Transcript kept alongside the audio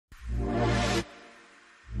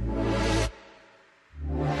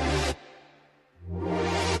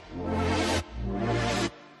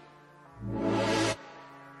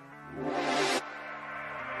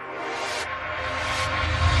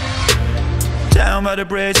Down by the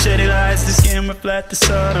bridge, city lights, the skin reflect the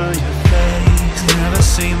sun on your face. Never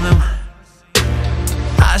seen them.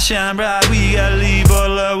 I shine bright, we gotta leave,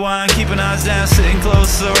 bottle of wine, keeping us down, sitting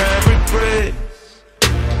closer every breath.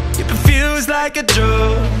 You're confused like a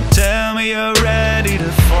drug. Tell me you're ready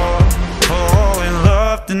to fall in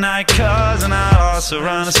love tonight, cause and I also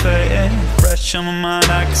run a fading. Fresh on my mind,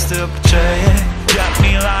 I can still portray it. Got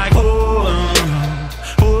me like, oh,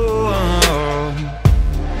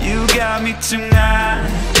 you got me tonight.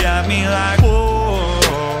 Got me like,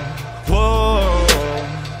 whoa, whoa.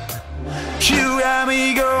 You got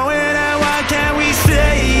me going, and why can't we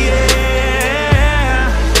stay?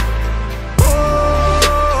 Yeah.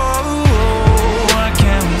 Oh, why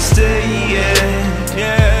can't we stay? Yeah,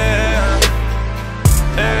 yeah,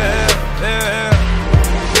 yeah, yeah.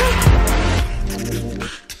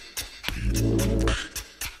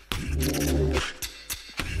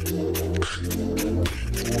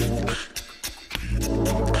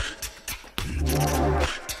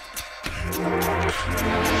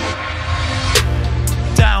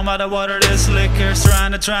 Down by the water, this liquor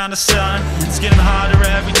trying to sun. It's getting harder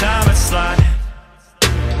every time it's sliding.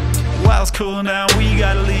 While it's cooling down, we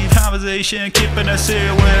gotta leave. Conversation keeping us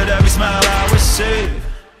here with every smile I receive.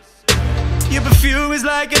 Your perfume is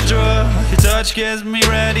like a drug. Your touch gets me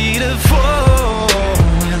ready to fall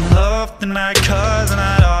in love tonight, cause the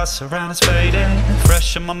night also around is fading.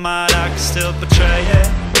 Fresh in my mind, I can still portray it.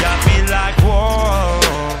 Got me like, whoa,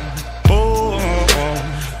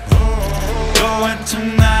 going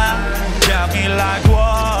tonight. Got me like,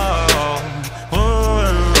 whoa,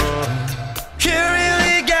 you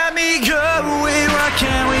really got me going. Why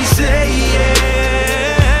can't we say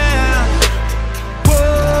yeah?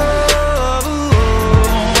 Whoa,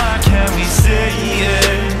 why can't we say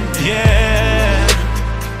yeah? Yeah,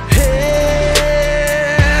 yeah.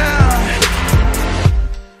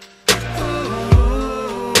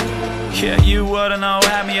 Yeah, you wouldn't know,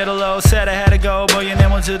 had me at a low. Said I had to go, but your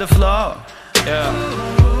name went to the floor. Yeah.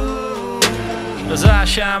 Cause I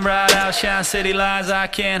shine bright, outshine city lights. I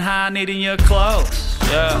can't hide needing your clothes.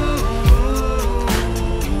 Yeah.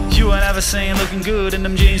 You ain't ever seen looking good in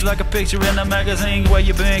them jeans, like a picture in a magazine. Where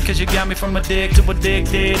you been? Cause you got me from addict to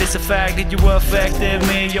addicted. It's a fact that you affected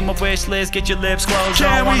me. You're my wish list, get your lips closed.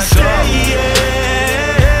 Can we stay? Yeah.